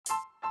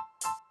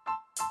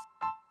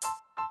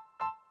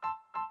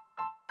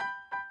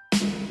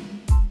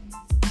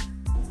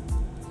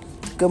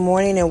Good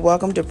morning and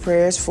welcome to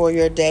Prayers for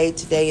Your Day.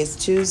 Today is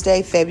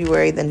Tuesday,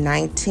 February the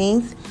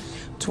 19th,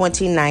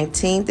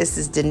 2019. This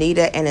is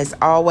Danita, and as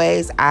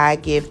always, I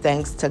give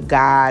thanks to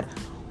God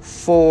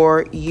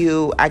for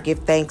you. I give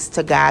thanks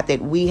to God that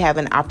we have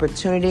an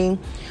opportunity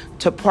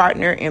to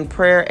partner in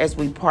prayer as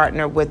we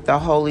partner with the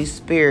Holy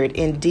Spirit.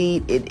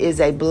 Indeed, it is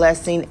a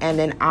blessing and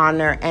an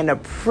honor and a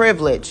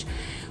privilege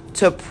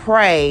to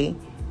pray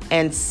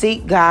and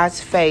seek God's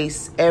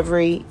face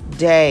every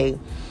day.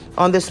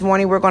 On this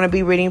morning, we're going to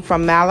be reading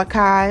from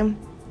Malachi,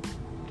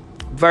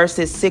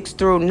 verses 6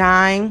 through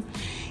 9.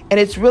 And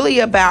it's really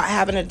about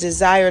having a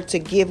desire to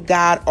give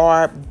God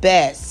our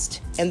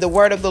best. And the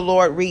word of the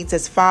Lord reads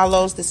as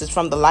follows. This is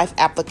from the Life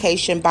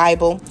Application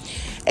Bible.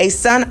 A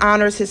son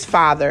honors his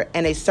father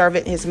and a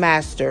servant his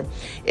master.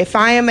 If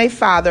I am a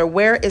father,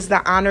 where is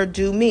the honor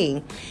due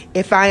me?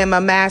 If I am a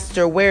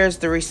master, where is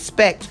the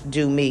respect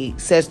due me?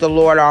 Says the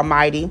Lord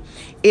Almighty.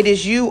 It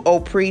is you,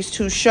 O priest,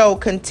 who show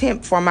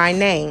contempt for my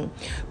name.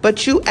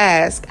 But you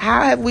ask,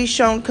 how have we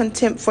shown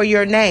contempt for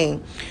your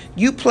name?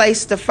 You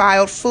place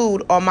defiled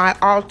food on my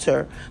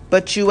altar.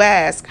 But you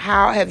ask,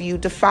 how have we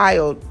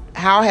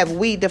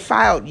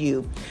defiled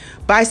you?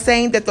 By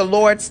saying that the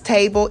Lord's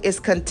table is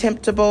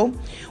contemptible.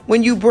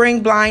 When you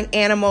bring blind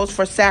animals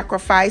for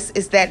sacrifice,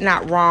 is that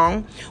not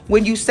wrong?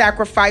 When you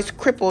sacrifice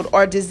crippled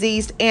or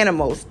diseased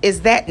animals,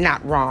 is that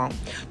not wrong?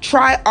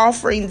 Try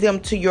offering them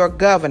to your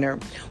governor.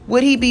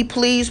 Would he be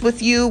pleased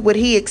with you? Would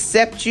he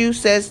accept you,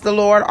 says the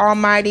Lord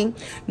Almighty?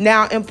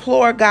 Now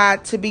implore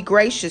God to be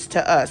gracious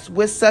to us.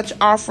 With such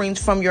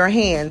offerings from your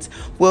hands,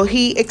 will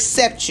he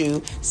accept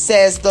you,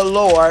 says the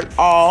Lord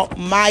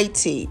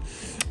Almighty.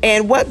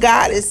 And what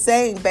God is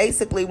saying,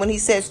 basically, when he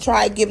says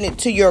try giving it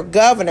to your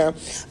governor,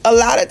 a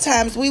lot of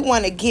times we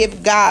want to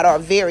give God our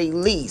very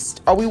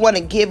least, or we want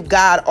to give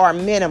God our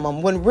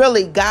minimum, when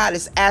really God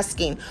is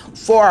asking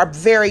for our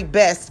very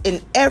best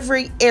in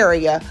every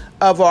area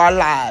of our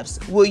lives.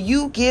 Will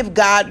you give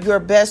God your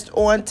best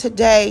on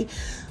today?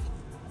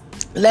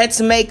 Let's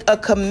make a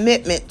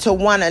commitment to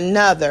one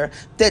another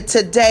that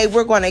today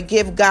we're going to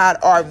give God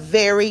our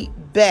very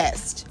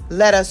best.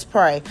 Let us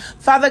pray.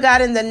 Father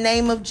God, in the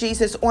name of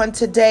Jesus, on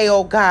today,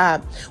 oh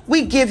God,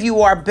 we give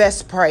you our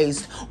best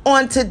praise.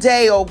 On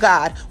today, oh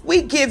God,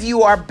 we give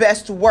you our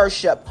best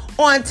worship.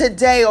 On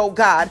today, oh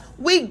God,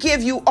 we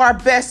give you our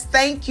best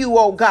thank you,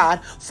 oh God,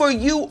 for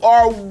you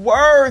are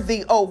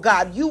worthy, oh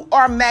God. You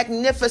are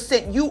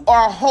magnificent. You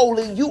are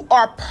holy. You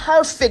are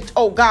perfect,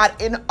 oh God,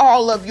 in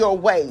all of your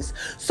ways.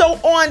 So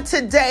on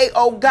today,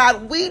 oh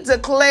God, we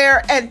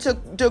declare and to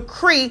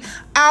decree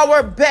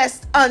our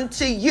best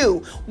unto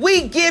you.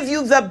 We give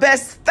you the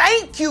best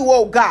thank you,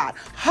 oh God.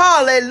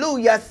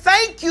 Hallelujah.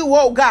 Thank you,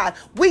 oh God.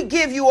 We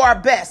give you our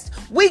best.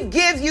 We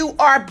give you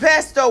our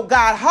best, oh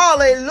God.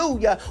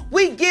 Hallelujah.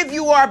 We give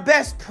you our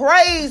best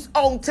praise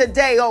on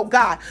today, oh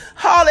God.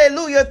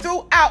 Hallelujah.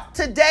 Throughout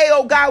today,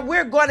 oh God,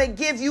 we're going to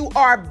give you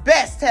our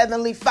best,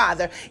 Heavenly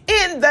Father.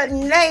 In the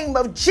name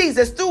of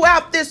Jesus,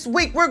 throughout this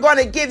week, we're going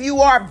to give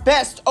you our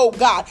best, oh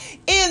God.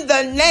 In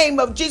the name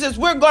of Jesus,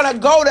 we're going to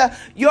go to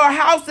your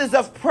houses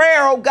of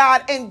prayer, oh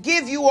God, and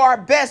give you our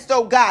best,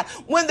 oh God.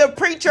 When the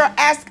preacher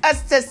asks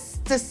us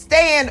to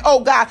stand, oh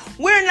God,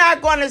 we're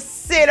not going to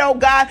sit, oh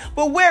God,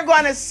 but we're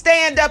going to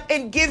stand up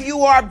and give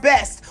you our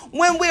best.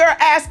 When we are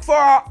asked for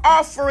our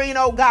offering,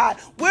 oh God,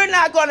 we're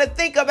not going to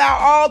think about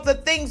all the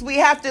things we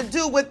have to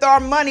do with our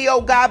money, oh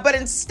God, but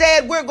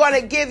instead we're going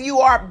to give you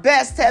our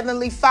best,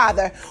 Heavenly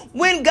Father.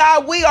 When,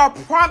 God, we are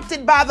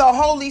prompted by the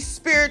Holy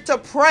Spirit to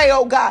pray,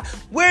 oh God,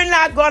 we're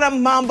not going to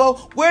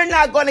mumble. We're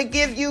not going to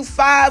give you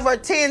 5 or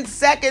 10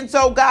 seconds,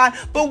 oh God,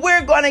 but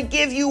we're going to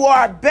give you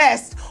our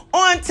best.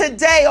 On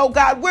today, oh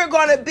God, we're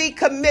going to be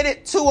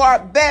committed to our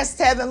best,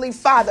 Heavenly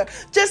Father.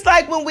 Just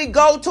like when we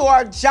go to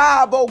our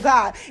job, oh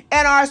God,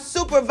 and our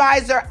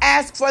supervisor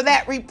asks for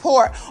that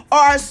report, or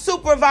our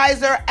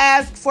supervisor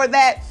asks for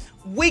that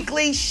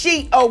weekly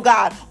sheet, oh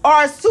God.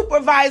 Our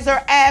supervisor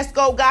asks,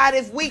 oh God,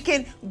 if we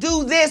can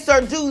do this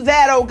or do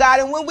that, oh God.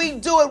 And when we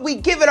do it, we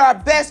give it our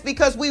best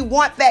because we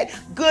want that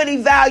good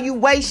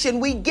evaluation.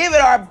 We give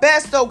it our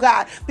best, oh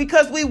God,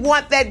 because we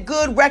want that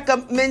good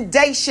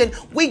recommendation.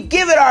 We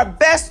give it our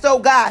best, oh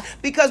God,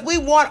 because we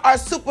want our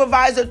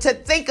supervisor to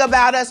think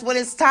about us when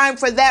it's time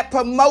for that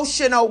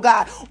promotion, oh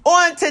God.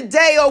 On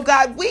today, oh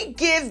God, we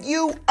give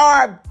you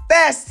our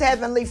best,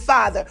 Heavenly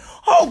Father.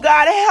 Oh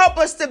God, help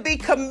us to be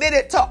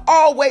committed to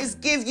always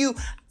give you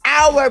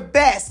our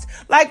best,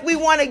 like we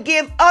want to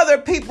give other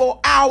people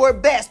our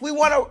best. We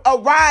want to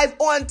arrive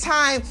on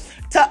time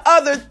to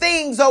other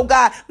things, oh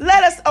God.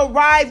 Let us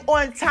arrive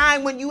on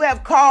time when you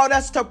have called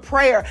us to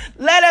prayer.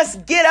 Let us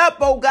get up,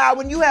 oh God,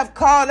 when you have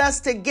called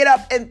us to get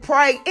up and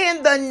pray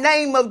in the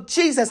name of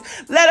Jesus.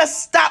 Let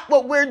us stop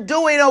what we're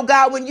doing, oh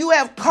God, when you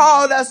have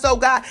called us, oh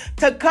God,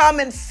 to come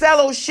and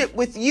fellowship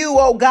with you,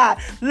 oh God.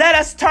 Let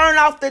us turn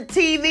off the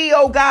TV,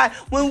 oh God,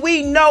 when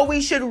we know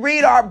we should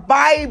read our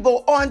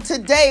Bible on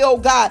today, oh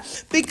God,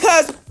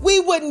 because we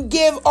wouldn't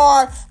give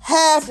our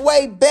halfway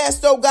halfway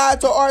best, oh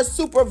God, to our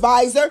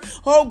supervisor.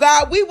 Oh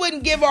God, we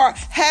wouldn't give our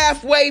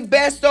halfway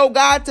best, oh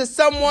God, to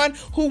someone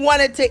who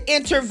wanted to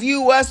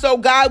interview us, oh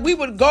God. We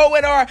would go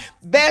in our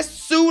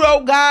best suit,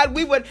 oh God.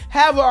 We would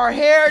have our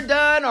hair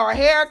done, our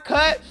hair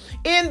cut.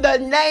 In the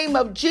name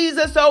of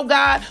Jesus, oh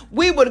God,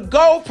 we would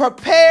go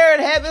prepared,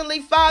 Heavenly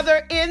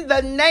Father, in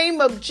the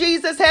name of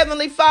Jesus,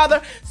 Heavenly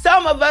Father.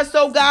 Some of us,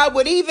 oh God,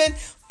 would even,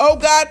 oh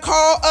God,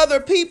 call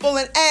other people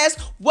and ask,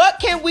 what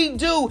can we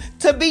do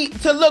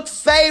to look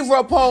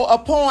favorable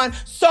upon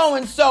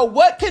so-and-so?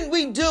 What can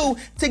we do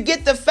to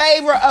get the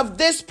favor of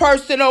this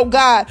person, oh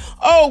God?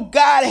 Oh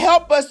God,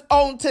 help us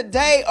on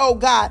today, oh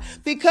God,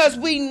 because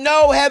we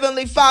know,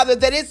 Heavenly Father,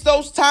 that it's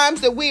those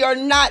times that we are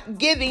not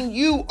giving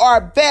you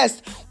our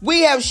best.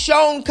 We have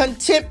shown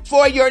contempt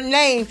for your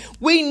name.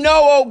 We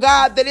know, oh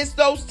God, that it's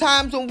those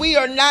times when we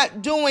are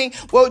not doing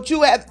what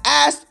you have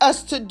asked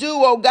us to do,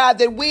 oh God,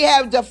 that we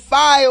have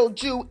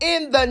defiled you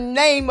in the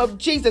name of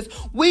Jesus.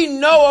 We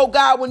know, oh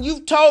God, when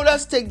you've told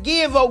us to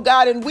give, oh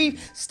God, and we've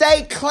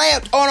stayed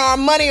clamped on our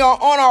money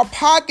or on our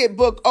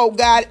pocketbook, oh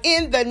God,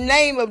 in the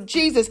name of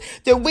Jesus,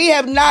 that we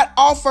have not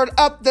offered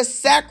up the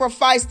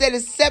sacrifice that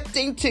is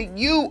accepting to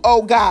you,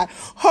 oh God.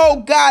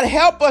 Oh God,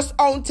 help us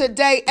on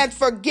today and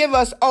forgive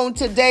us on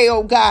today,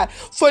 oh God,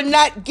 for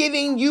not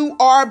giving you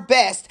our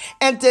best.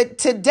 And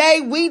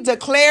today we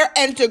declare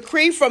and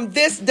decree from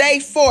this day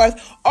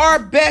forth, our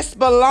best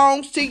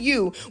belongs to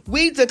you.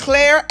 We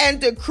declare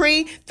and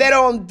decree that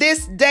on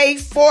this day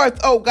forth,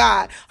 oh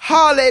God,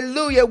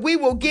 hallelujah, we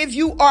will give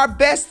you our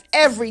best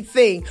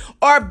everything,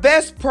 our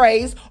best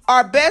praise,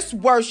 our best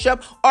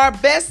worship, our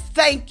best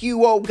thank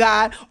you, oh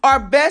God, our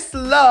best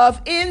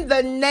love in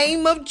the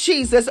name of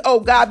Jesus,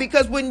 oh God,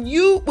 because when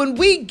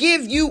we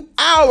give you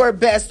our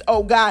best,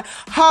 oh God,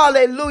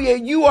 hallelujah,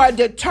 you are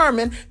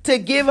determined to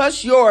give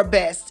us your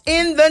best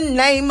in the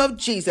name of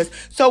Jesus.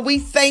 So we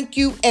thank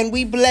you and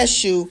we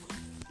bless you,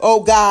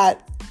 oh God,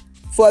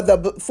 for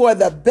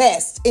the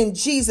best. In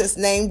Jesus'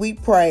 name we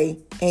pray.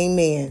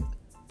 Amen.